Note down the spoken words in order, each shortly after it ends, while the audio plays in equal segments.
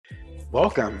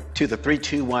Welcome to the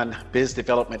 321 Biz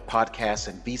Development Podcast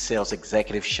and B-Sales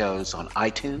Executive Shows on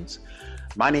iTunes.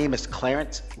 My name is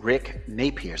Clarence Rick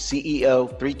Napier, CEO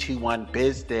 321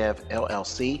 Biz Dev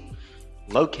LLC,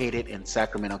 located in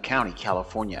Sacramento County,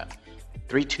 California.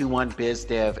 321 Biz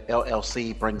Dev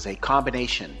LLC brings a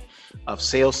combination of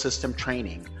sales system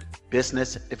training,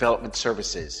 business development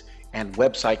services, and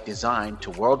website design to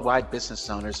worldwide business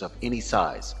owners of any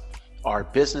size. Our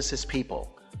business is people.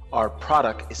 Our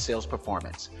product is sales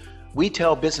performance. We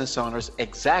tell business owners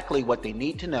exactly what they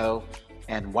need to know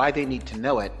and why they need to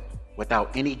know it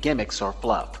without any gimmicks or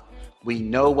fluff. We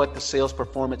know what the sales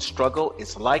performance struggle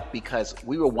is like because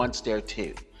we were once there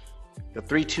too. The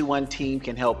 321 team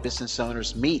can help business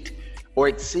owners meet or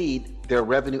exceed their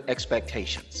revenue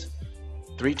expectations.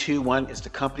 321 is the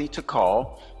company to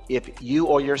call if you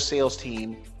or your sales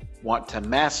team want to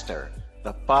master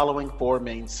the following four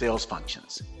main sales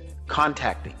functions: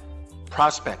 contacting,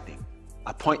 prospecting,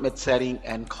 appointment setting,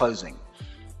 and closing.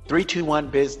 321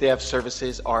 Biz Dev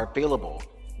services are available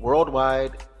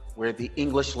worldwide where the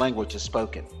English language is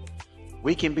spoken.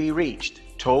 We can be reached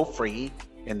toll-free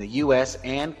in the US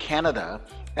and Canada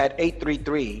at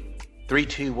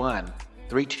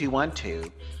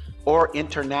 833-321-3212 or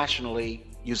internationally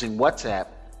using WhatsApp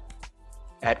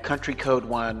at country code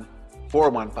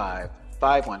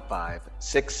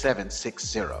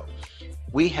 1-415-515-6760.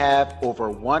 We have over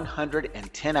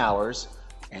 110 hours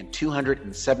and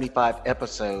 275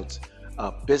 episodes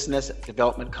of business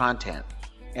development content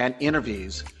and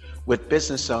interviews with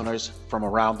business owners from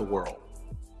around the world.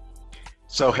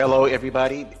 So hello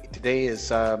everybody. Today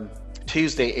is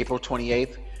Tuesday, April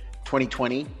 28th,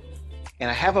 2020. And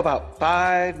I have about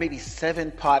 5, maybe 7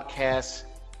 podcast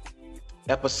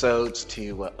episodes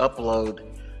to upload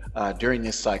during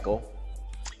this cycle.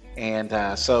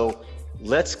 And so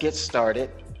let's get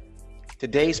started.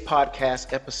 Today's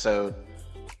podcast episode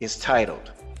is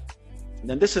titled,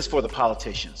 and this is for the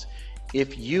politicians.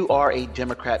 If you are a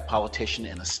Democrat politician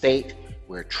in a state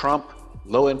where Trump,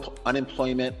 low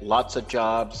unemployment, lots of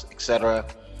jobs, etc.,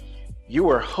 you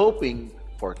are hoping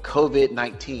for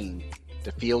COVID-19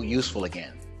 to feel useful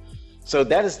again. So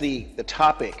that is the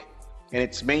topic, and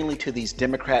it's mainly to these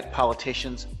Democrat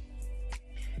politicians.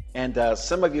 And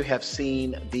some of you have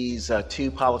seen these two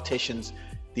politicians,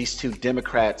 these two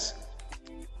Democrats.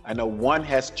 I know one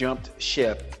has jumped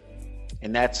ship,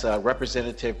 and that's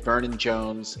Representative Vernon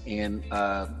Jones in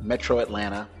Metro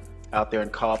Atlanta, out there in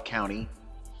Cobb County.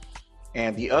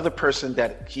 And the other person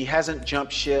that she hasn't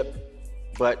jumped ship,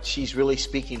 but she's really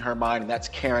speaking her mind, and that's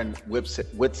Karen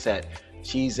Whitsett.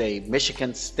 She's a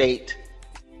Michigan State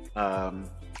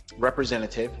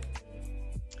representative.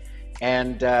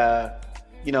 And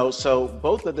so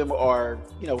both of them are,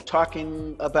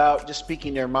 talking about just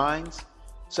speaking their minds.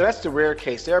 So that's the rare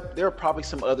case. There are probably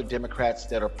some other Democrats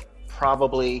that are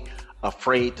probably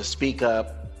afraid to speak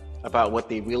up about what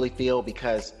they really feel,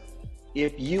 because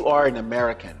if you are an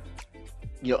American,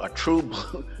 a true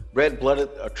blue, red-blooded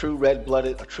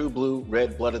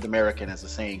American, as the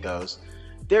saying goes,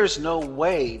 there's no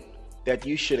way that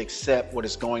you should accept what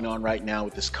is going on right now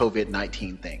with this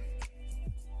COVID-19 thing.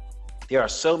 There are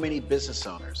so many business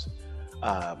owners,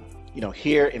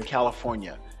 here in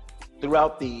California,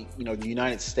 throughout the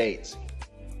United States,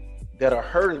 that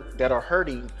are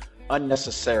hurting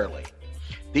unnecessarily.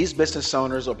 These business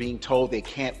owners are being told they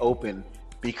can't open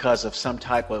because of some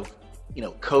type of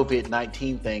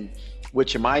COVID-19 thing,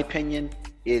 which in my opinion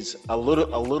is a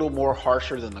little more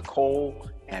harsher than the cold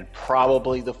and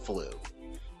probably the flu.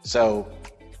 So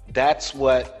that's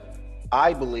what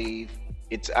I believe.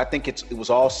 I think it was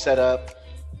all set up.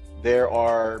 There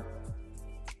are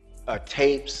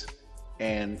tapes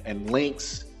and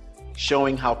links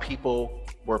showing how people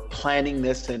were planning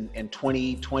this in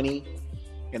 2020,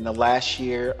 in the last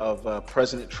year of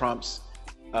President Trump's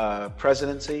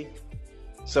presidency.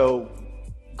 So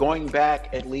going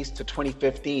back at least to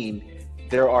 2015,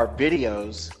 there are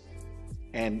videos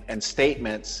and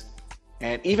statements,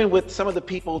 and even with some of the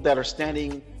people that are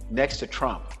standing next to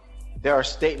Trump, there are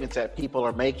statements that people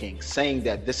are making saying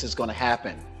that this is going to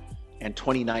happen in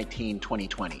 2019,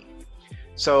 2020.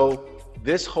 So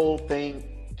this whole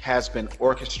thing has been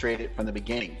orchestrated from the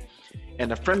beginning.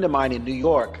 And a friend of mine in New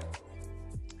York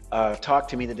talked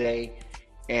to me today,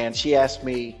 and she asked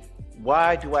me,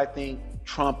 why do I think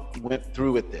Trump went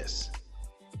through with this?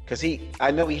 Because I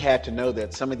know he had to know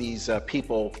that some of these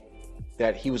people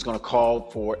that he was going to call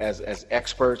for as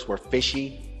experts were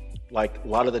fishy, like a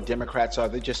lot of the Democrats are.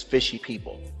 They're just fishy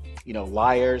people,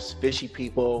 liars, fishy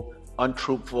people,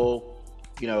 untruthful,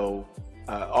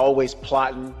 always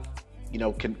plotting,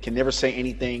 can never say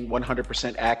anything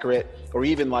 100% accurate, or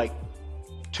even like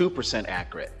 2%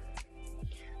 accurate.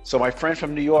 So my friend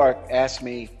from New York asked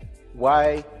me,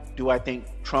 why do I think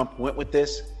Trump went with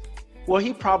this? Well,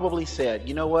 he probably said,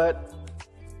 you know what?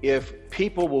 If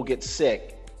people will get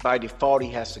sick, by default,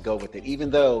 he has to go with it, even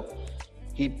though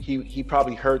he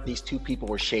probably heard these two people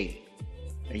were shady.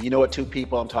 And you know what two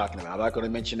people I'm talking about. I'm not going to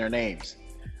mention their names,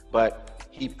 but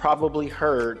he probably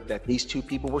heard that these two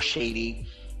people were shady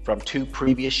from two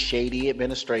previous shady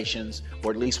administrations,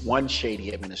 or at least one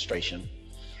shady administration.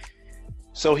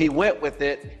 So he went with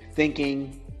it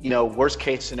thinking, worst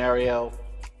case scenario.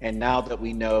 And now that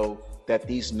we know that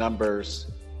these numbers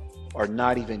are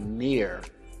not even near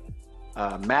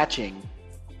matching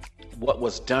what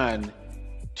was done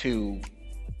to,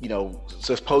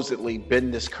 supposedly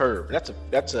bend this curve.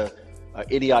 That's a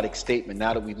idiotic statement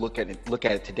now that we look at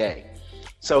it today.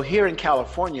 So here in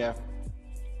California,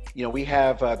 we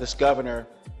have this governor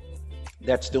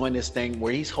that's doing this thing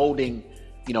where he's holding,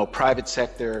 private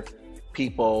sector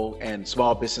people and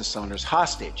small business owners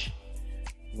hostage.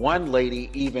 One lady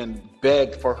even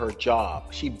begged for her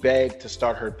job. She begged to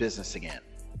start her business again.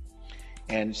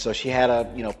 And so she had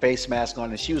a face mask on,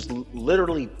 and she was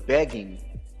literally begging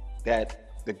that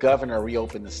the governor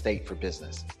reopen the state for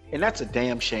business. And that's a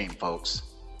damn shame, folks.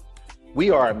 We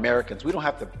are Americans. We don't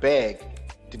have to beg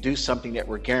to do something that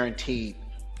we're guaranteed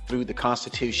through the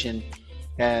Constitution,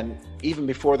 and even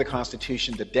before the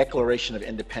Constitution, the Declaration of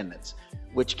Independence,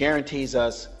 which guarantees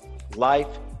us life,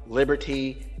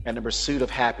 liberty, and the pursuit of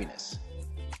happiness,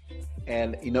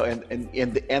 and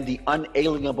the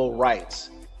unalienable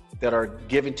rights that are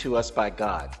given to us by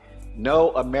God.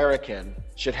 No American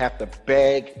should have to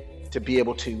beg to be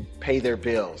able to pay their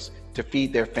bills, to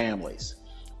feed their families,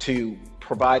 to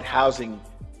provide housing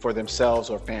for themselves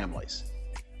or families.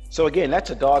 So again, that's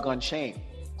a doggone shame.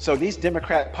 So these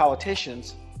Democrat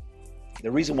politicians,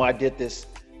 the reason why I did this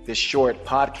short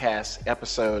podcast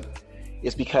episode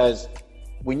is because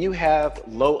when you have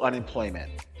low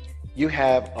unemployment, you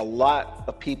have a lot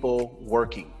of people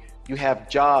working. You have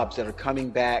jobs that are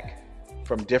coming back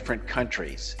from different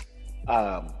countries.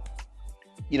 So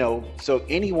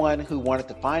anyone who wanted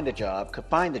to find a job could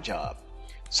find a job.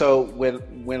 So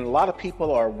when a lot of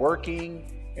people are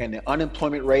working and the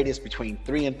unemployment rate is between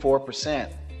 3% and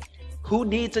 4%, who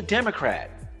needs a Democrat?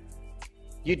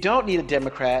 You don't need a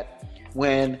Democrat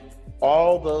when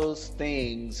all those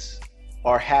things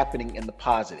are happening in the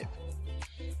positive.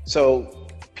 So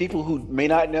people who may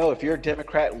not know, if you're a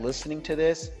Democrat listening to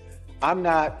this, I'm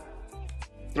not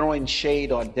throwing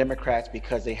shade on Democrats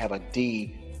because they have a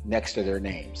D next to their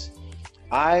names.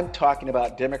 I'm talking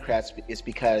about Democrats is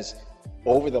because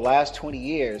over the last 20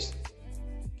 years,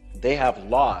 they have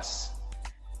lost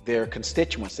their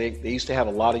constituents. They used to have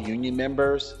a lot of union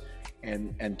members,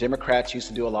 and Democrats used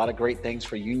to do a lot of great things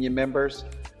for union members.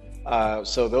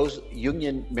 So those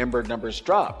union member numbers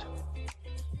dropped.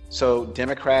 So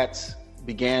Democrats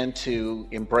began to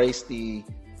embrace the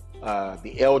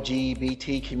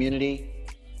LGBT community,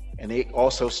 and they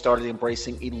also started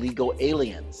embracing illegal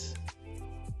aliens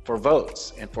for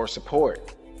votes and for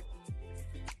support.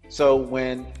 So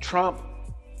when Trump,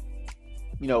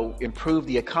 improved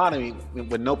the economy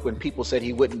when people said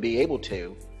he wouldn't be able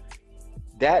to,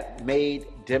 that made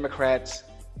Democrats'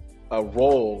 a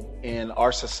role in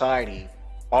our society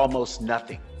almost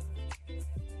nothing.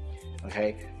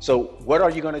 Okay, so what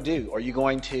are you going to do? Are you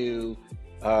going to,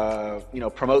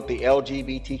 promote the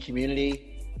LGBT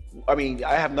community? I mean,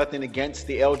 I have nothing against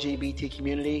the LGBT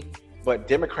community, but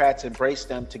Democrats embrace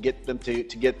them to get them to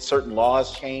get certain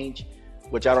laws changed,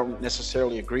 which I don't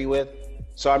necessarily agree with.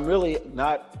 So I'm really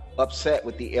not upset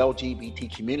with the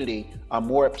LGBT community. I'm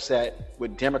more upset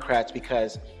with Democrats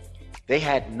because they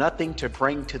had nothing to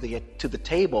bring to the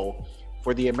table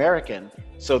for the American,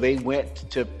 so they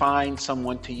went to find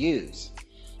someone to use.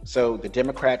 So the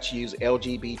Democrats use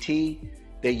LGBT,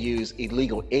 they use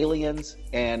illegal aliens,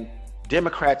 and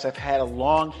Democrats have had a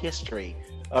long history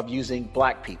of using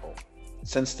black people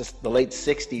since the late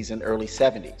 60s and early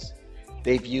 70s.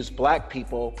 They've used black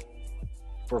people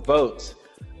for votes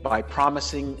by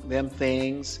promising them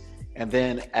things, and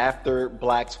then after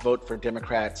blacks vote for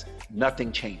Democrats,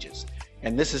 nothing changes.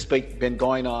 And this has been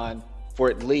going on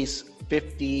for at least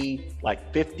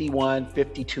 51,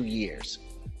 52 years.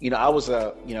 I was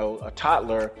a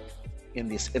toddler in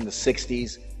the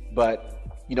 60s, but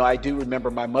I do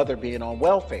remember my mother being on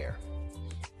welfare.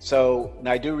 So, and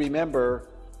I do remember,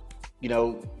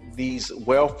 these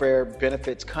welfare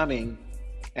benefits coming,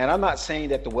 and I'm not saying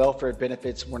that the welfare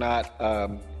benefits were not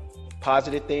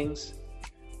positive things,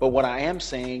 but what I am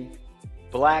saying,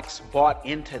 blacks bought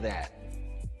into that.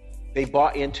 They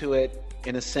bought into it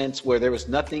in a sense where there was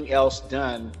nothing else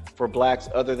done for blacks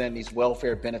other than these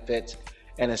welfare benefits.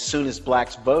 And as soon as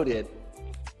blacks voted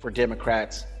for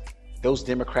Democrats, those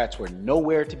Democrats were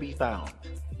nowhere to be found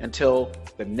until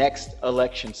the next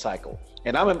election cycle.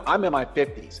 And I'm in my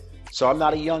 50s, so I'm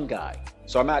not a young guy.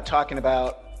 So I'm not talking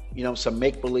about, you know, some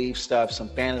make-believe stuff, some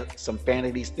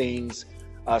vanity things,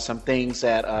 some things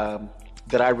that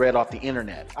I read off the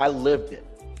internet. I lived it.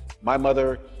 My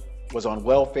mother was on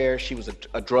welfare. She was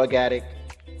a drug addict,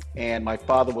 and my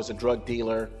father was a drug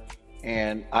dealer.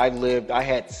 And I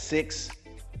had 6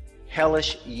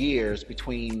 hellish years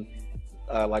between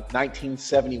like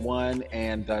 1971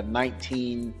 and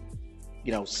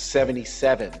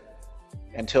 1977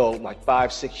 until like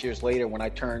 5-6 years later when I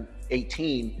turned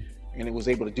 18 and it was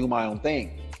able to do my own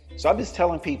thing. So I'm just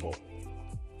telling people,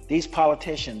 these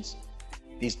politicians,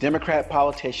 these Democrat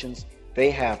politicians, they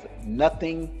have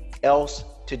nothing else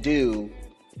to do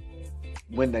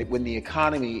when the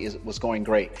economy was going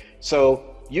great.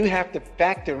 So you have to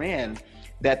factor in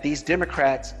that these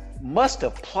Democrats must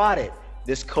have plotted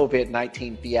this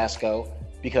COVID-19 fiasco,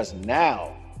 because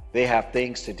now they have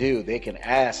things to do. They can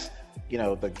ask, you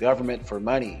know, the government for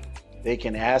money. They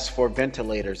can ask for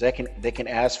ventilators. They can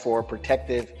ask for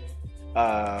protective,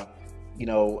 PPE,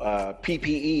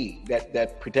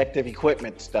 that protective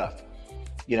equipment stuff,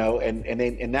 you know,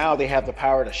 and now they have the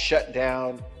power to shut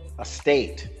down a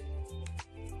state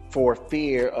for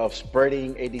fear of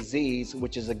spreading a disease,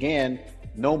 which is again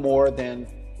no more than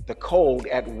the cold,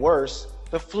 at worst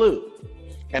the flu.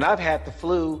 And I've had the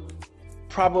flu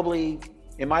probably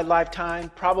in my lifetime,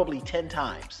 probably 10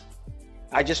 times.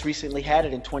 I just recently had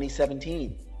it in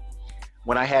 2017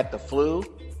 when I had the flu,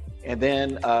 and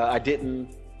then I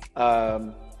didn't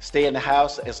stay in the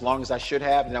house as long as I should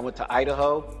have, and I went to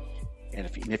Idaho. And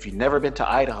if you've never been to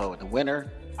Idaho in the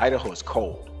winter, Idaho is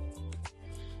cold.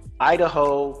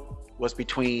 Idaho was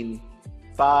between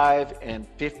 5 and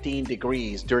 15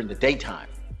 degrees during the daytime,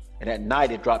 and at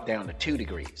night it dropped down to 2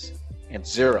 degrees and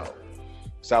 0.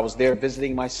 So I was there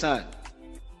visiting my son,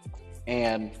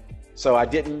 and so I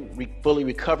didn't fully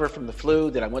recover from the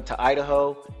flu. Then I went to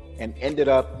Idaho and ended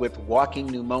up with walking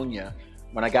pneumonia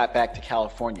when I got back to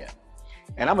California.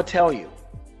 And I'm gonna tell you,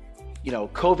 you know,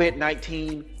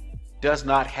 COVID-19 does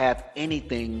not have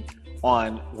anything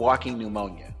on walking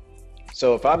pneumonia.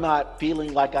 So if I'm not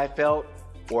feeling like I felt,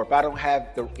 or if I don't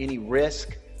have any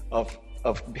risk of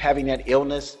having that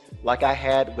illness like I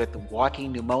had with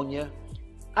walking pneumonia,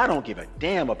 I don't give a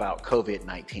damn about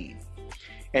COVID-19.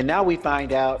 And now we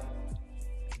find out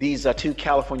these 2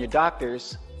 California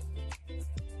doctors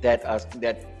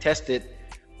that tested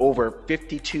over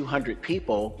 5,200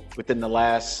 people within the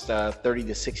last 30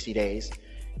 to 60 days,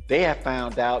 they have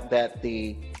found out that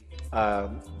the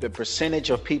percentage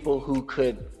of people who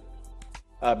could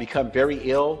become very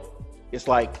ill is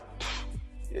like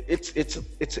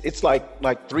it's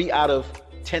like 3 out of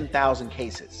 10,000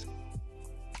 cases,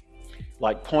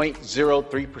 like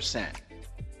 0.03%.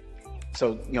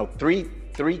 So, you know,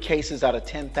 three cases out of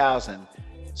 10,000,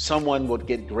 someone would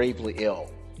get gravely ill.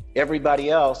 Everybody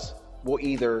else will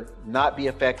either not be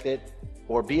affected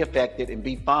or be affected and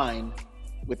be fine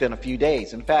within a few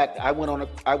days. In fact, I went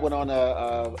on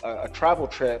a travel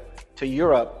trip to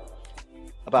Europe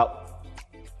about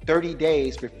 30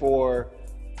 days before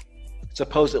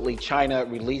supposedly China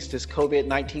released this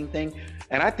COVID-19 thing.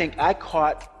 And I think I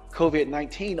caught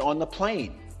COVID-19 on the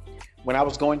plane when I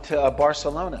was going to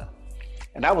Barcelona.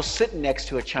 And I was sitting next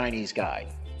to a Chinese guy.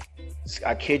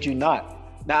 I kid you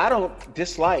not. Now, I don't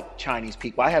dislike Chinese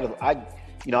people.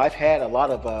 I've had a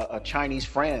lot of Chinese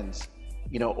friends,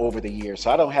 you know, over the years.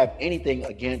 So I don't have anything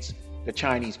against the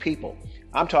Chinese people.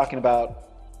 I'm talking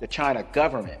about the China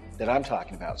government that I'm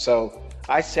talking about. So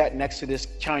I sat next to this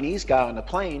Chinese guy on the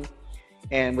plane,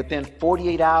 and within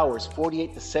 48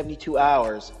 to 72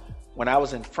 hours, when I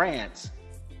was in France,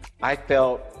 I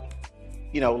felt,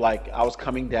 you know, like I was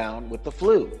coming down with the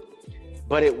flu.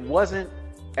 But it wasn't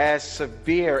as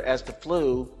severe as the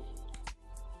flu,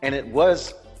 and it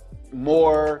was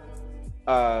more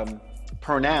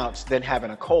pronounced than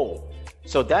having a cold.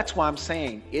 So that's why I'm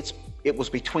saying it was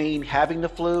between having the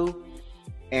flu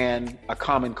and a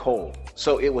common cold.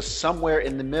 So it was somewhere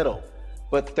in the middle.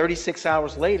 But 36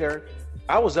 hours later,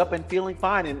 I was up and feeling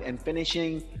fine and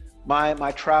finishing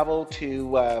my travel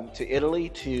to Italy,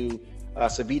 to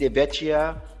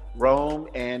Civitavecchia, Rome,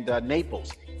 and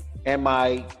Naples. And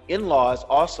my in-laws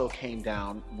also came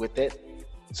down with it.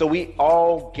 So we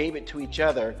all gave it to each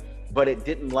other, but it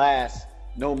didn't last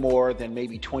no more than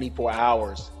maybe 24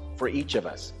 hours for each of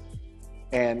us.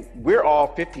 And we're all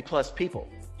 50 plus people.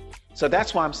 So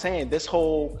that's why I'm saying this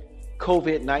whole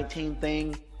COVID-19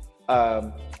 thing,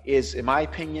 is, in my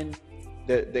opinion,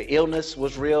 the illness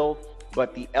was real,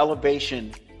 but the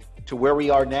elevation to where we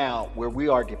are now, where we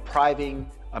are depriving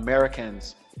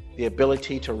Americans the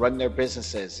ability to run their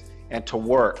businesses and to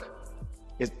work,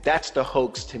 that's the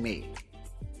hoax to me.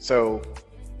 So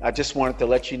I just wanted to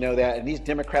let you know that. And these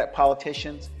Democrat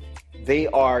politicians, they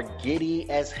are giddy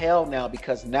as hell now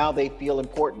because now they feel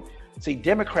important. See,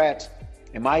 Democrats,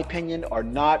 in my opinion, are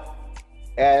not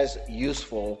as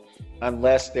useful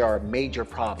unless there are major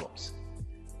problems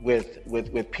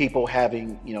with people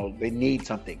having, they need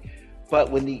something. But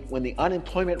when the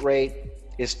unemployment rate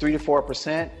is 3 to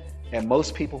 4%, and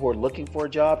most people who are looking for a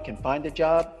job can find a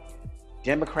job,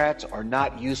 Democrats are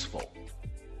not useful.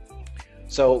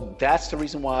 So that's the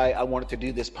reason why I wanted to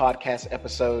do this podcast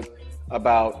episode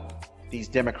about these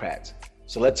Democrats.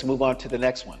 So let's move on to the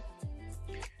next one.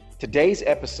 Today's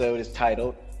episode is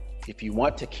titled, "If you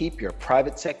want to keep your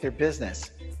private sector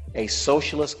business, a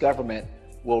socialist government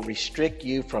will restrict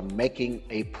you from making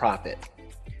a profit."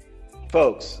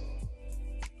 Folks,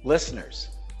 listeners,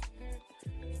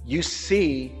 you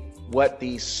see what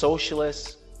the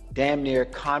socialist, damn near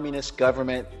communist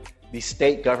government, the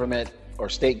state government or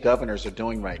state governors are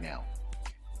doing right now.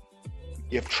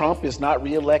 If Trump is not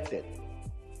reelected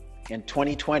in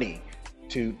 2020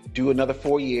 to do another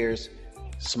 4 years,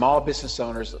 small business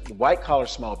owners, white collar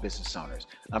small business owners,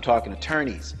 I'm talking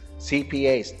attorneys,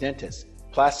 CPAs, dentists,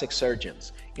 plastic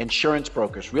surgeons, insurance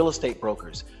brokers, real estate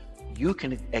brokers, you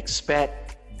can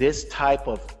expect this type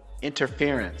of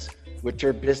interference with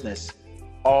your business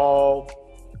all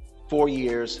 4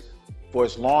 years for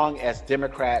as long as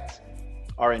Democrats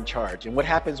are in charge. And what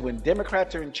happens when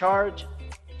Democrats are in charge?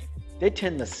 They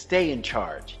tend to stay in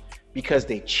charge because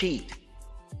they cheat.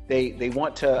 They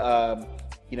want to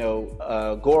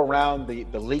go around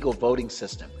the legal voting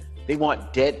system. They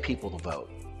want dead people to vote.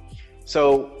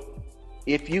 So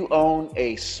if you own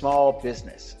a small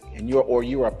business and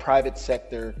you're a private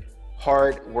sector,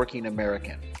 hard-working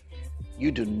American,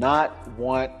 you do not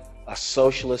want a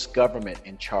socialist government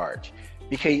in charge,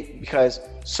 because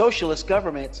socialist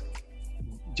governments,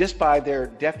 just by their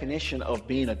definition of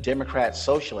being a Democrat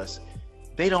socialist,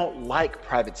 they don't like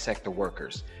private sector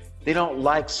workers. They don't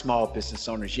like small business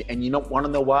owners. And you don't want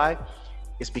to know why?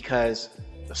 It's because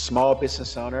the small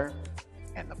business owner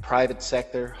and the private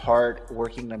sector,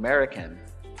 hard-working American,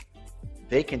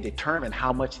 they can determine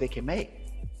how much they can make.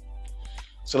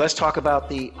 So let's talk about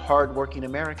the hard-working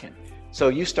American. So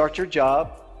you start your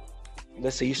job.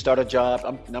 Let's say you start a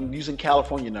job. I'm using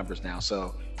California numbers now,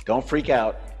 so don't freak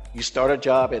out. You start a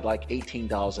job at like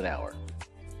 $18 an hour,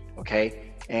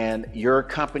 okay? And your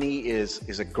company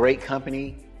is a great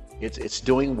company. It's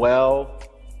doing well,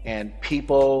 and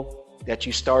people that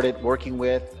you started working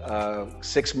with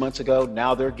 6 months ago,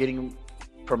 now they're getting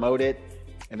promoted,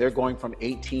 and they're going from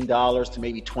 $18 to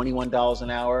maybe $21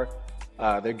 an hour.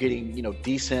 They're getting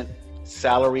decent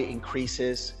salary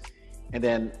increases, and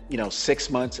then 6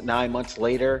 months, 9 months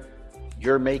later,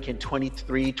 you're making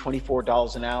 $23,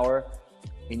 $24 an hour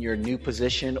in your new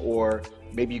position, or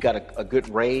maybe you got a good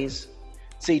raise.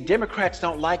 See, Democrats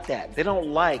don't like that. They don't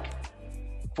like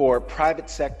for private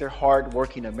sector,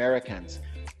 hard-working Americans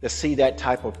to see that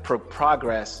type of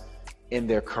progress in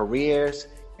their careers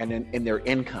and in their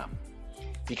income.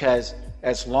 Because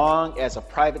as long as a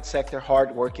private sector,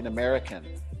 hard-working American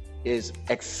is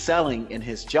excelling in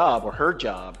his job or her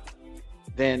job,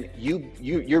 then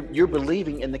you're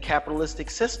believing in the capitalistic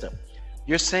system.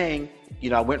 You're saying,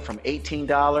 I went from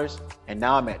 $18 and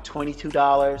now I'm at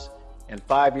 $22, and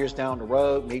 5 years down the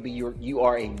road, maybe you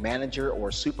are a manager or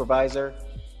a supervisor,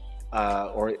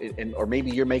 or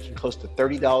maybe you're making close to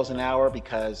 $30 an hour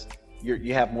because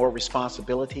you have more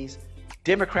responsibilities.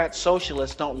 Democrat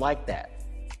socialists don't like that.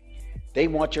 They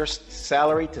want your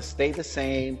salary to stay the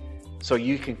same so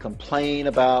you can complain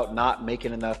about not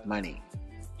making enough money.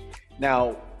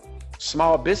 Now,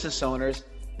 small business owners,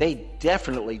 they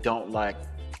definitely don't like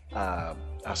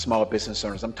small business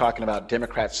owners. I'm talking about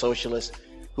Democrat socialists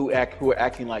who are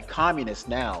acting like communists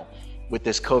now with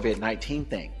this COVID-19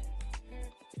 thing.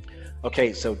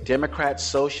 Okay, so Democrat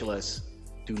socialists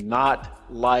do not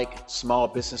like small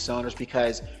business owners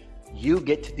because you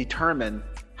get to determine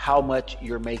how much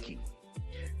you're making.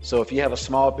 So if you have a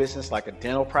small business like a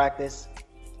dental practice,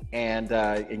 and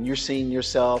you're seeing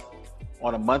yourself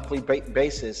on a monthly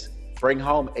basis bring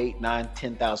home $8,000,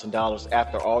 $9,000, $10,000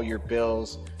 after all your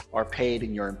bills are paid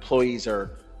and your employees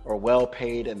are well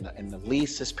paid, and the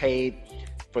lease is paid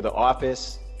for the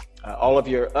office, all of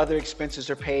your other expenses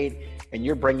are paid, and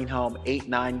you're bringing home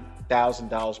 $8,000,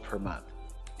 $9,000 per month.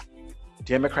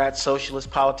 Democrat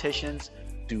socialist politicians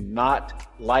do not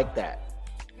like that,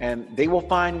 and they will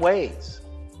find ways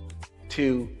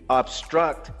to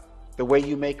obstruct the way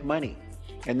you make money.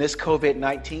 And this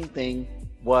COVID-19 thing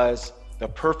was the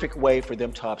perfect way for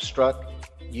them to obstruct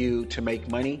you to make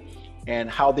money. And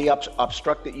how they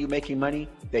obstructed you making money,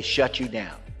 they shut you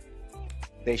down.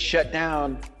 They shut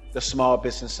down the small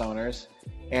business owners,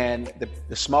 and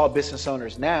the small business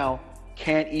owners now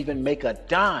can't even make a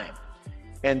dime.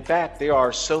 In fact, there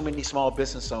are so many small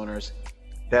business owners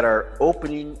that are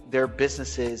opening their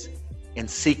businesses in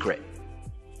secret.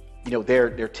 You know,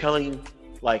 they're telling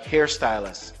like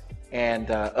hairstylists and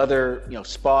other,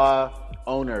 spa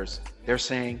owners, they're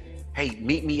saying, hey,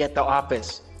 meet me at the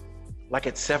office like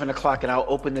at 7 o'clock and I'll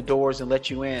open the doors and let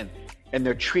you in. And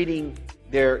they're treating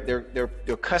their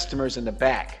customers in the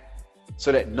back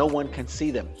so that no one can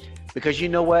see them. Because you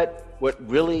know what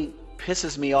really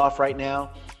pisses me off right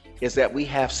now is that we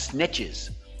have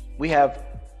snitches. We have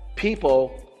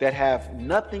people that have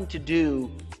nothing to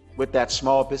do with that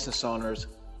small business owner's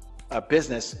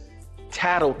business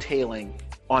tattletaling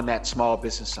on that small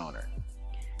business owner.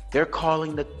 They're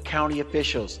calling the county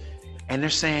officials and they're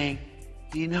saying,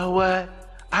 you know what?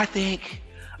 I think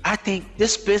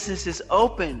this business is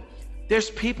open. There's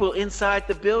people inside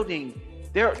the building.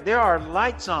 There are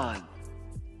lights on.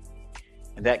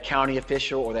 And that county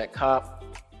official or that cop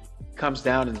comes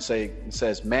down and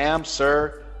says, ma'am,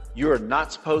 sir, you are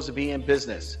not supposed to be in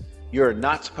business. You're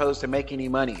not supposed to make any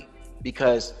money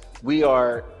because we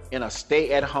are in a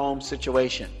stay-at-home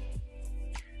situation.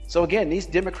 So again, these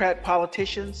Democrat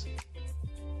politicians,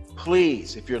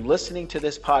 please, if you're listening to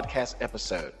this podcast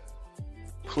episode,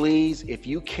 please, if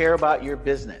you care about your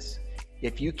business,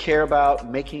 if you care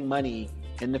about making money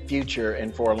in the future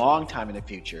and for a long time in the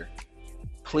future,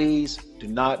 please do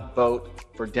not vote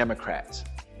for Democrats.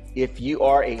 If you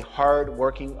are a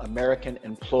hard-working American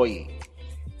employee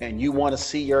and you want to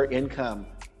see your income,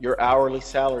 your hourly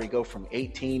salary go from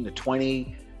 $18 to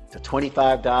 $20 to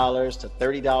 $25 to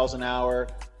 $30 an hour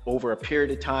over a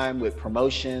period of time with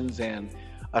promotions and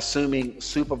assuming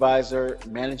supervisor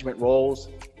management roles,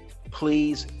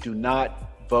 please do not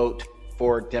vote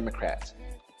for Democrats.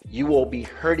 You will be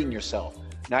hurting yourself.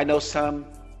 Now, I know some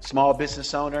small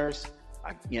business owners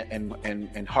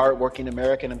and hardworking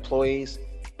American employees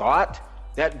thought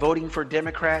that voting for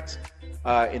Democrats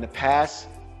in the past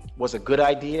was a good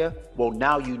idea. Well,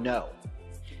 now you know,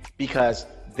 because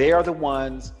they are the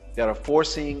ones that are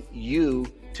forcing you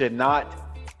to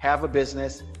not have a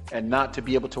business and not to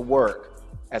be able to work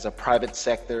as a private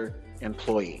sector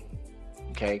employee.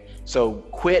 Okay, so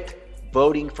quit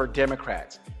voting for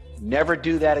Democrats. Never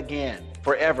do that again,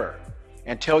 forever.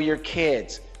 And tell your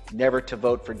kids never to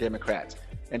vote for Democrats.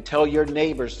 And tell your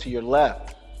neighbors to your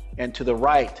left and to the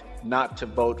right not to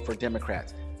vote for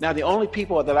Democrats. Now, the only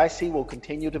people that I see will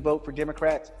continue to vote for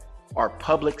Democrats are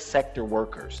public sector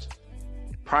workers,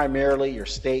 primarily your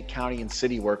state, county, and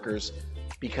city workers,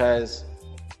 because,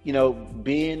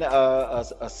 being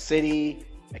a city,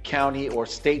 a county, or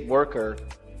state worker,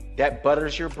 that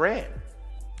butters your bread,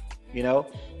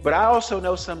 But I also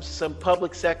know some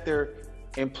public sector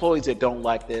employees that don't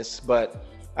like this, but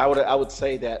I would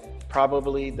say that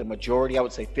probably the majority, I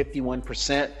would say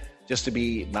 51%, just to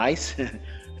be nice,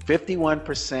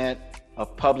 51%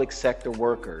 of public sector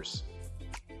workers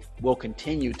will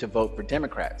continue to vote for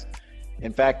Democrats.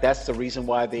 In fact, that's the reason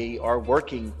why they are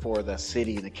working for the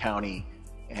city, the county,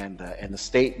 and the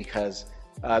state, because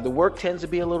the work tends to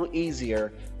be a little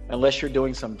easier unless you're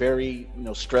doing some very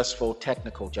stressful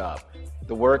technical job.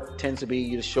 The work tends to be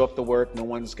you just show up to work, no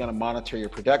one's going to monitor your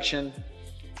production.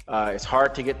 It's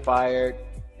hard to get fired,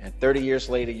 and 30 years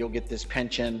later you'll get this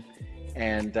pension,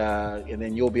 and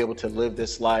then you'll be able to live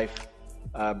this life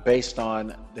based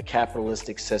on the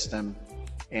capitalistic system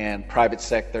and private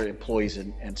sector employees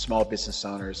and small business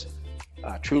owners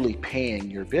truly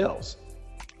paying your bills.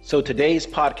 So today's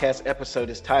podcast episode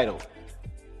is titled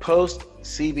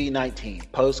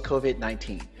Post-CV-19,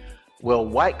 Post-COVID-19. Will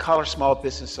white-collar small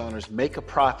business owners make a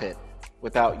profit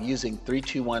without using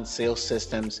 321 sales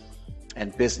systems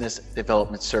and business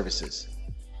development services?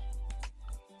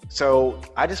 So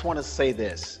I just want to say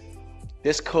this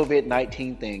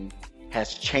COVID-19 thing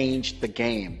has changed the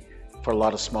game for a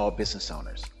lot of small business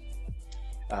owners,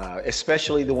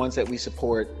 especially the ones that we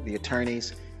support, the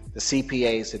attorneys, the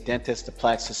CPAs, the dentists, the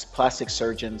plastic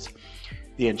surgeons,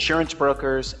 the insurance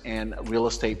brokers, and real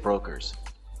estate brokers.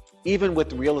 Even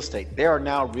with real estate, there are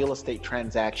now real estate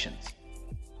transactions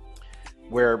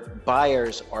where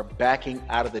buyers are backing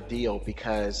out of the deal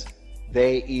because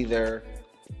they either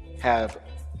have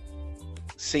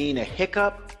seen a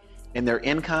hiccup in their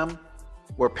income,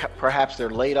 where perhaps they're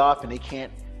laid off and they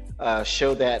can't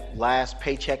show that last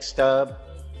paycheck stub,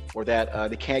 or that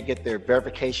they can't get their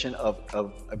verification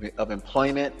of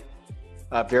employment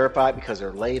verified because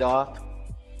they're laid off,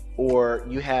 or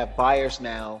you have buyers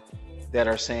now that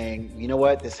are saying, you know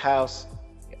what, this house,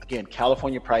 again,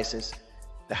 California prices,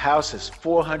 the house is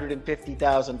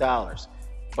 $450,000,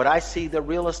 but I see the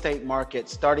real estate market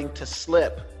starting to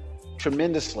slip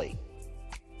tremendously.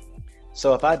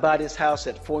 So if I buy this house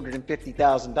at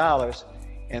 $450,000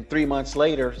 and 3 months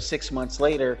later, 6 months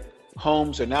later,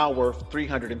 homes are now worth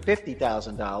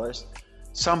 $350,000,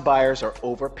 some buyers are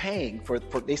overpaying for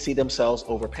they see themselves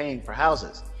overpaying for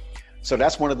houses. So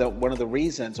that's one of the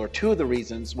reasons, or two of the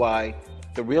reasons, why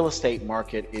the real estate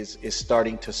market is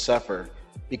starting to suffer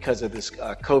because of this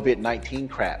COVID-19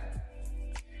 crap.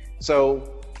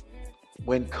 So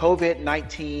when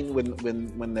COVID-19,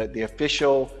 when the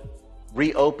official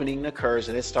reopening occurs,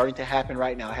 and it's starting to happen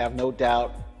right now, I have no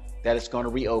doubt that it's going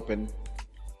to reopen,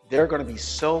 there are going to be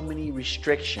so many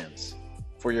restrictions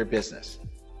for your business.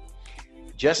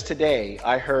 Just today,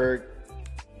 I heard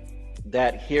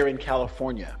that here in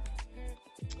California,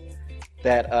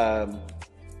 that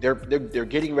they're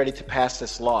getting ready to pass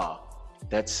this law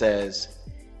that says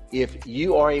if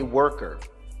you are a worker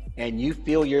and you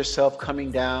feel yourself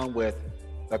coming down with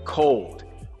a cold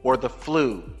or the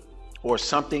flu or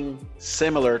something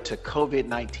similar to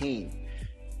COVID-19,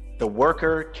 the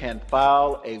worker can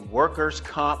file a workers'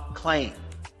 comp claim.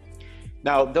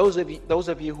 Now, those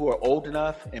of you who are old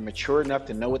enough and mature enough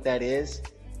to know what that is,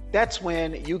 that's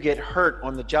when you get hurt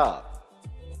on the job.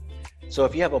 So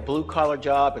if you have a blue collar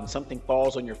job and something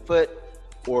falls on your foot,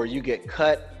 or you get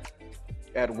cut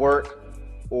at work,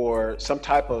 or some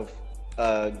type of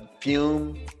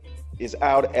fume is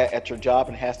out at your job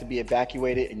and has to be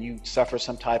evacuated, and you suffer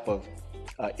some type of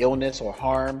illness or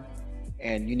harm,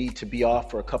 and you need to be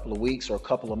off for a couple of weeks or a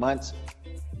couple of months,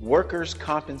 workers'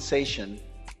 compensation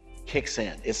kicks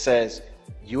in. It says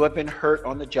you have been hurt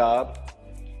on the job,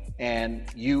 and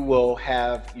you will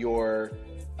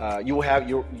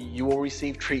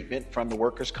receive treatment from the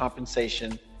workers'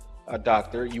 compensation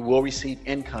doctor. You will receive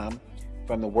income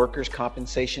from the workers'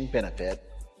 compensation benefit,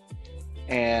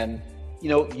 and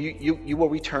you will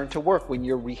return to work when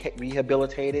you're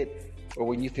rehabilitated or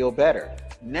when you feel better.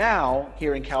 Now,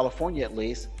 here in California at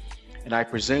least, and I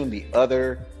presume the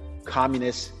other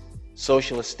communist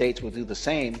socialist states will do the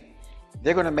same,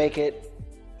 they're going to make it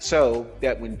so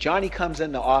that when Johnny comes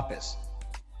in the office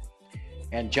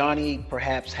and Johnny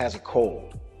perhaps has a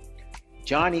cold,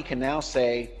 Johnny can now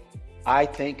say, I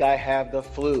think I have the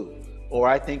flu, or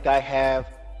I think I have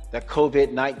the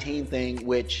COVID-19 thing,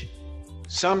 which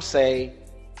some say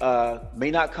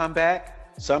may not come back.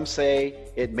 Some say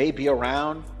it may be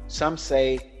around. Some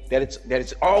say that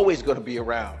it's always going to be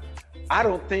around. I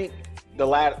don't think the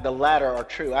latter are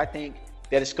true. I think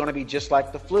that it's going to be just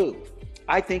like the flu.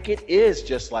 I think it is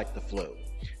just like the flu.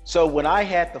 So when I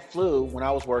had the flu, when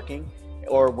I was working,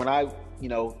 or when I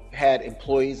had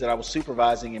employees that I was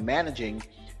supervising and managing,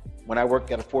 when I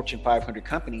worked at a Fortune 500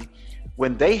 company,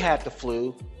 when they had the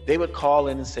flu, they would call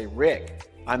in and say, Rick,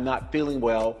 I'm not feeling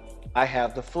well. I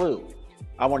have the flu.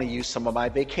 I want to use some of my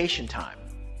vacation time.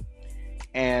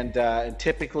 And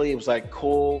typically it was like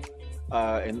cool.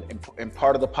 And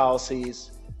part of the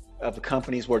policies of the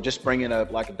companies were just bringing a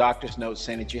doctor's note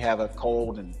saying that you have a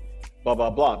cold and blah, blah,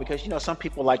 blah. Because, some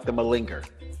people like to malinger.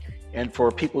 And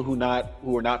for people who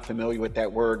are not familiar with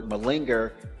that word,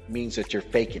 malinger means that you're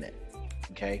faking it.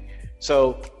 Okay.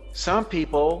 So some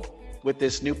people with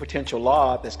this new potential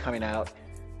law that's coming out,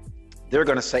 they're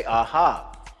going to say,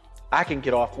 aha, I can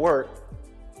get off work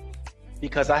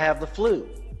because I have the flu.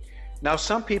 Now,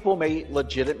 some people may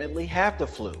legitimately have the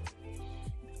flu.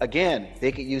 Again,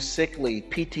 they could use sick leave,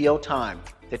 PTO time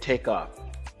to take off.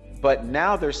 But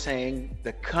now they're saying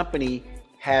the company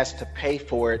has to pay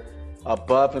for it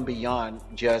above and beyond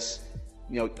just,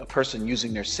 a person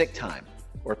using their sick time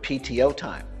or PTO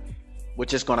time,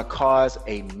 which is going to cause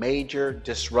a major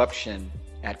disruption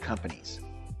at companies.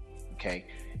 Okay.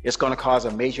 It's going to cause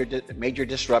a major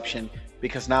disruption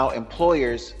because now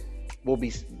employers will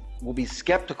be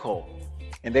skeptical,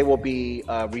 and they will be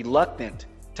reluctant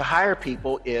to hire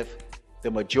people if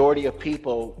the majority of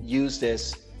people use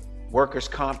this workers'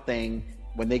 comp thing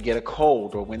when they get a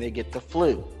cold or when they get the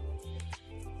flu.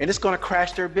 And it's going to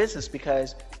crash their business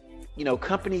because,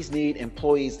 companies need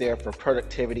employees there for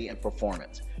productivity and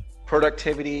performance.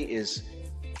 Productivity is,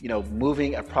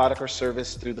 moving a product or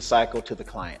service through the cycle to the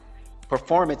client.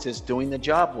 Performance is doing the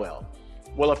job well.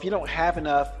 Well, if you don't have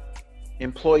enough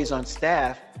employees on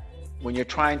staff when you're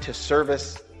trying to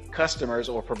service customers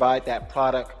or provide that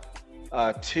product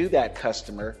to that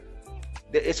customer,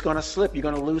 it's going to slip. You're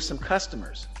going to lose some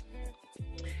customers.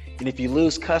 And if you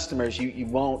lose customers, you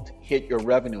won't hit your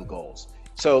revenue goals.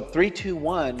 So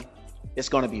 3-2-1 is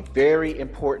going to be very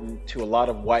important to a lot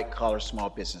of white collar small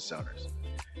business owners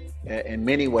in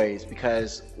many ways,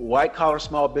 because white collar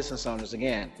small business owners,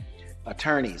 again,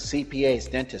 attorneys,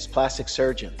 CPAs, dentists, plastic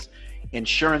surgeons,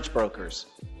 insurance brokers,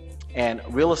 and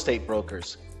real estate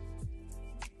brokers,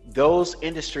 those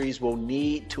industries will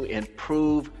need to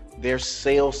improve their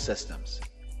sales systems.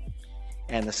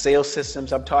 And the sales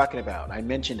systems I'm talking about, I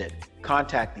mentioned it: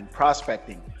 contacting,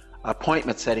 prospecting,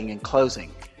 appointment setting, and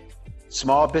closing.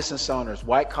 Small business owners,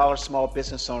 white collar small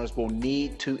business owners will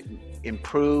need to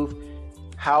improve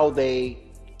how they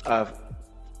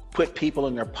put people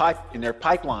in their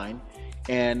pipeline,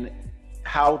 and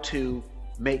how to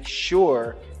make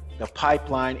sure the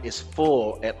pipeline is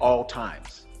full at all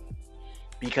times.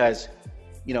 Because,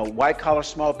 you know, white collar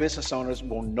small business owners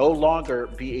will no longer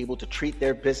be able to treat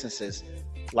their businesses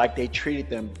like they treated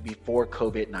them before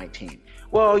COVID-19.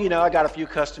 Well, you know, I got a few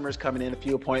customers coming in, a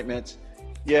few appointments.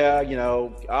 Yeah, you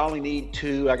know, I only need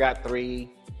 2, I got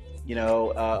 3. You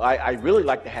know, I really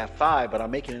like to have 5, but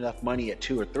I'm making enough money at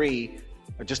 2 or 3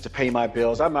 just to pay my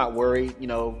bills. I'm not worried. You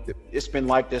know, it's been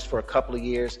like this for a couple of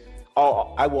years.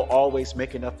 I will always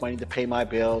make enough money to pay my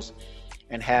bills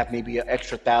and have maybe an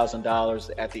extra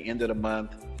 $1,000 at the end of the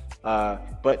month.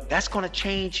 But that's going to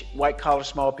change, white collar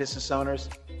small business owners,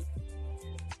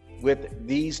 with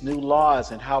these new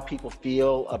laws and how people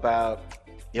feel about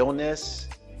illness,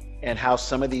 and how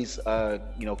some of these,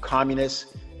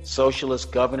 communist,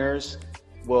 socialist governors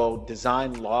will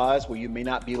design laws where you may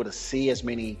not be able to see as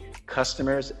many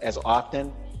customers as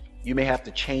often. You may have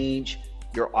to change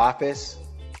your office.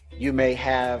 You may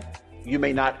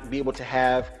not be able to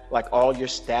have like all your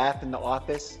staff in the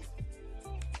office.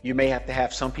 You may have to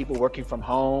have some people working from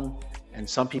home and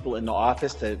some people in the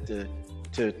office to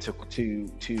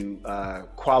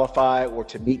qualify or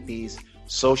to meet these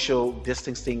social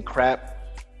distancing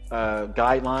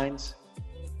guidelines.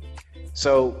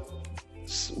 So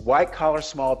white collar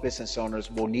small business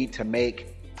owners will need to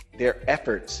make their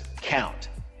efforts count,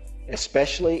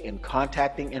 especially in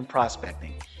contacting and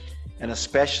prospecting, and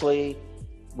especially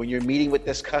when you're meeting with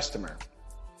this customer.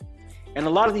 And a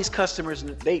lot of these customers,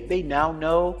 they now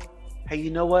know, hey,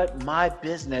 you know what? My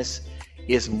business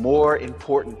is more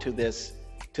important to this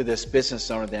business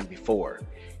owner than before.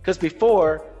 Because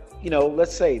before, you know,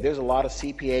 let's say there's a lot of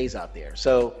CPAs out there.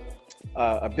 So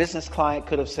a business client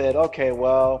could have said, okay,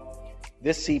 well,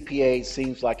 this CPA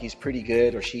seems like he's pretty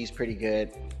good or she's pretty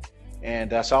good,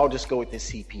 and so I'll just go with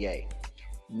this CPA.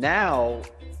 Now,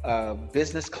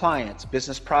 business clients,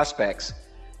 business prospects,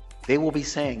 they will be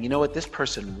saying, you know what, this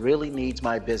person really needs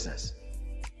my business.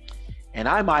 And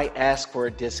I might ask for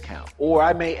a discount, or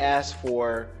I may ask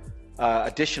for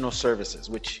additional services,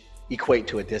 which equate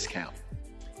to a discount.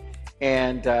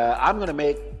 And I'm going to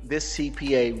make this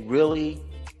CPA really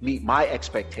meet my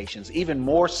expectations, even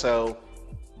more so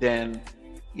than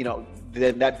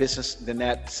that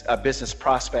business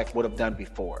prospect would have done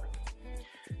before.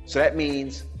 So that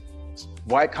means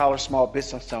white collar small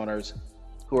business owners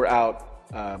who are out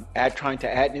trying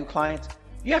to add new clients,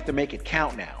 you have to make it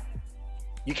count now.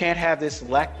 You can't have this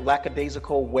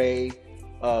lackadaisical way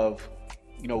of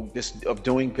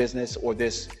doing business, or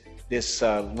this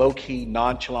low-key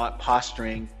nonchalant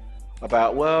posturing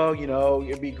about, well, you know,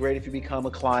 it'd be great if you become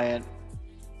a client.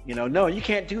 No, you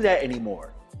can't do that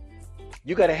anymore.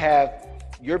 You got to have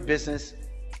your business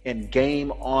in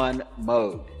game on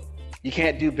mode. You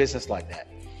can't do business like that.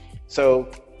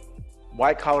 So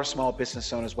white collar small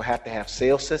business owners will have to have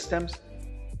sales systems,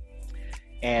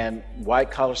 and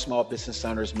white collar small business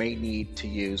owners may need to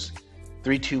use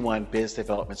 3-2-1 biz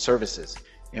development services.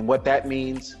 And what that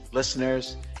means,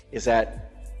 listeners, is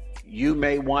that you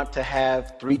may want to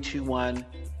have 3-2-1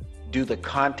 do the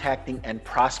contacting and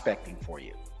prospecting for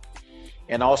you,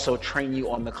 and also train you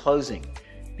on the closing,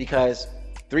 because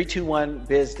 3-2-1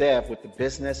 biz dev with the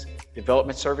business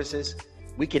development services,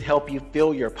 we can help you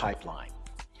fill your pipeline.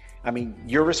 I mean,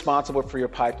 you're responsible for your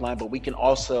pipeline, but we can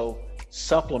also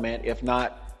supplement, if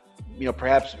not,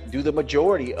 perhaps do the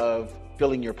majority of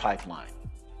filling your pipeline.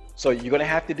 So you're going to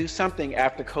have to do something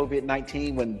after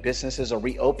COVID-19 when businesses are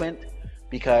reopened,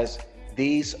 because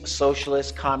these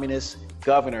socialist, communist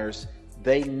governors,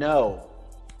 they know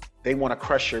they want to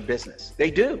crush your business. They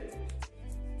do.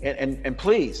 And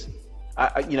please,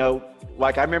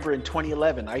 like I remember in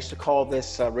 2011, I used to call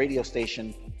this radio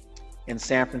station in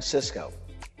San Francisco.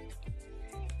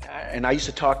 And I used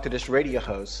to talk to this radio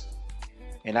host,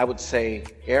 and I would say,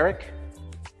 Eric,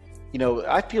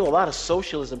 I feel a lot of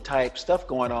socialism type stuff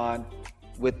going on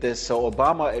with this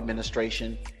Obama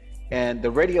administration, And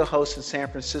the radio host in San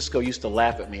Francisco used to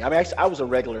laugh at me. I mean, I was a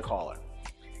regular caller.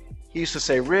 He used to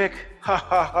say, "Rick, ha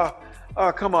ha ha,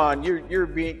 oh come on,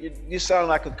 you sound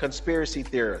like a conspiracy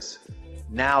theorist."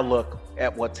 Now look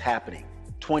at what's happening.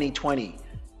 2020,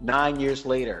 9 years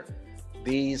later,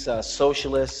 these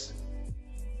socialist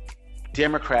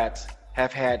Democrats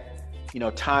have had,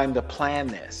 time to plan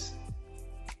this,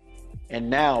 and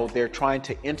now they're trying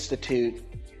to institute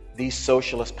these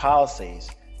socialist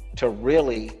policies to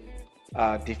really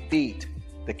defeat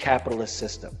the capitalist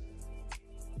system.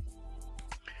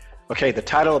 Okay, the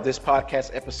title of this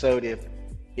podcast episode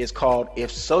is called "If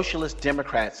Socialist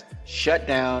Democrats Shut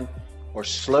Down or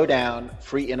Slow Down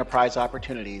Free Enterprise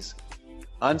Opportunities,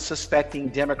 Unsuspecting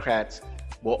Democrats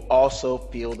Will Also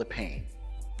Feel the Pain."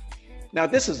 Now,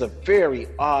 this is a very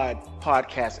odd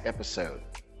podcast episode,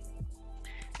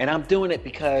 and I'm doing it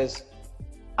because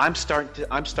I'm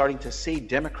starting to see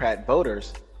Democrat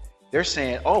voters. They're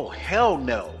saying, "Oh, hell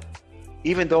no.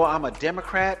 Even though I'm a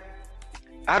Democrat,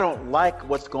 I don't like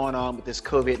what's going on with this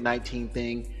COVID-19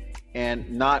 thing and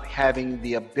not having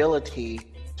the ability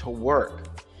to work."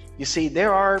 You see,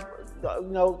 there are, I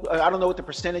don't know what the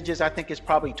percentage is. I think it's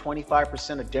probably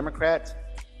 25% of Democrats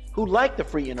who like the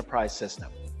free enterprise system.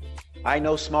 I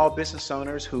know small business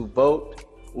owners who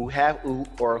have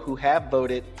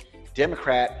voted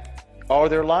Democrat all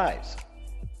their lives.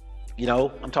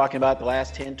 I'm talking about the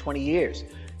last 10, 20 years.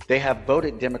 They have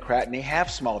voted Democrat and they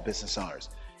have small business owners.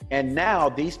 And now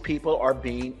these people are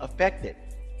being affected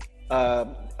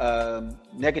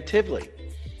negatively.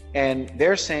 And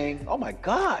they're saying, "Oh my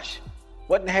gosh,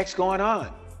 what in the heck's going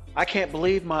on? I can't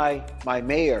believe my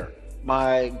mayor,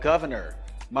 my governor,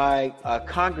 my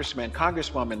congressman,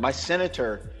 congresswoman, my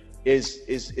senator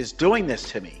is doing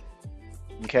this to me."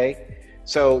 Okay?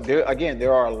 So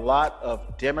there are a lot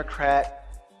of Democrat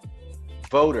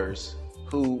voters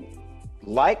who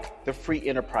like the free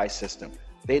enterprise system.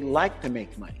 They like to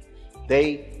make money.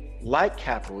 They like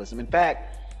capitalism. In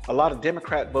fact, a lot of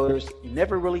Democrat voters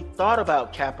never really thought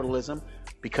about capitalism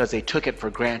because they took it for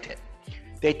granted.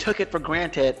 They took it for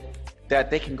granted that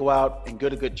they can go out and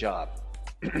get a good job.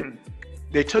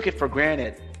 They took it for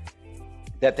granted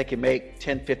that they can make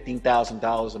 $10,000,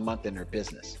 $15,000 a month in their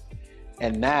business.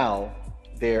 And now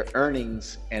their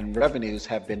earnings and revenues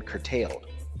have been curtailed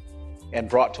and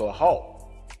brought to a halt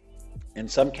in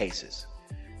some cases.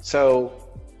 So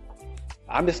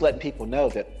I'm just letting people know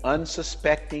that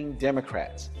unsuspecting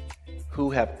Democrats who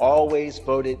have always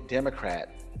voted Democrat,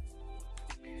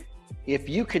 if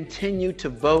you continue to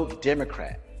vote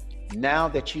Democrat, now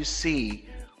that you see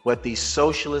what these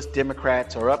socialist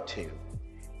Democrats are up to,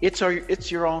 it's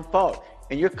your own fault,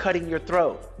 and you're cutting your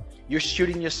throat. You're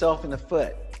shooting yourself in the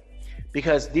foot,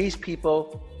 because these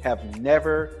people have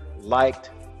never liked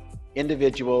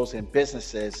individuals and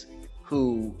businesses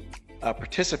who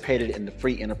participated in the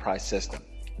free enterprise system.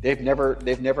 They've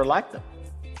never liked them.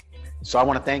 So I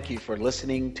want to thank you for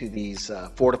listening to these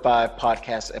 4 to 5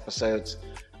 podcast episodes.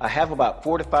 I have about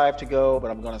 4 to 5 to go, but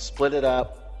I'm going to split it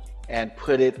up and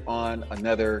put it on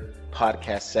another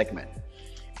podcast segment.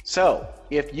 So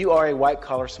if you are a white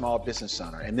collar small business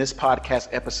owner and this podcast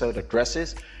episode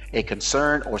addresses a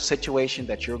concern or situation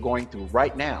that you're going through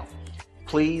right now,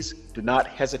 please do not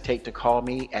hesitate to call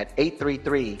me at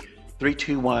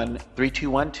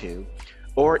 833-321-3212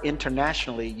 or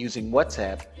internationally using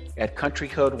WhatsApp at country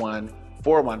code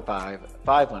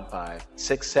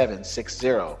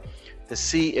 1-415-515-6760 to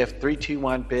see if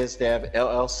 321 BizDev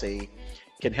LLC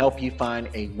can help you find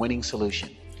a winning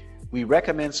solution. We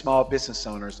recommend small business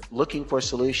owners looking for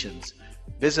solutions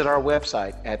visit our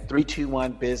website at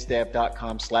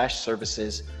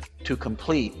 321bizdev.com/services to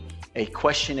complete a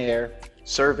questionnaire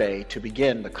survey to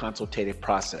begin the consultative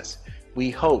process.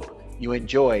 We hope you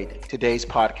enjoyed today's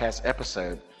podcast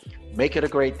episode. Make it a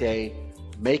great day,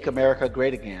 make America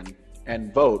great again,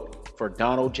 and vote for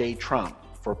Donald J. Trump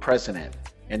for president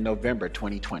in November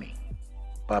 2020.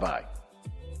 Bye-bye.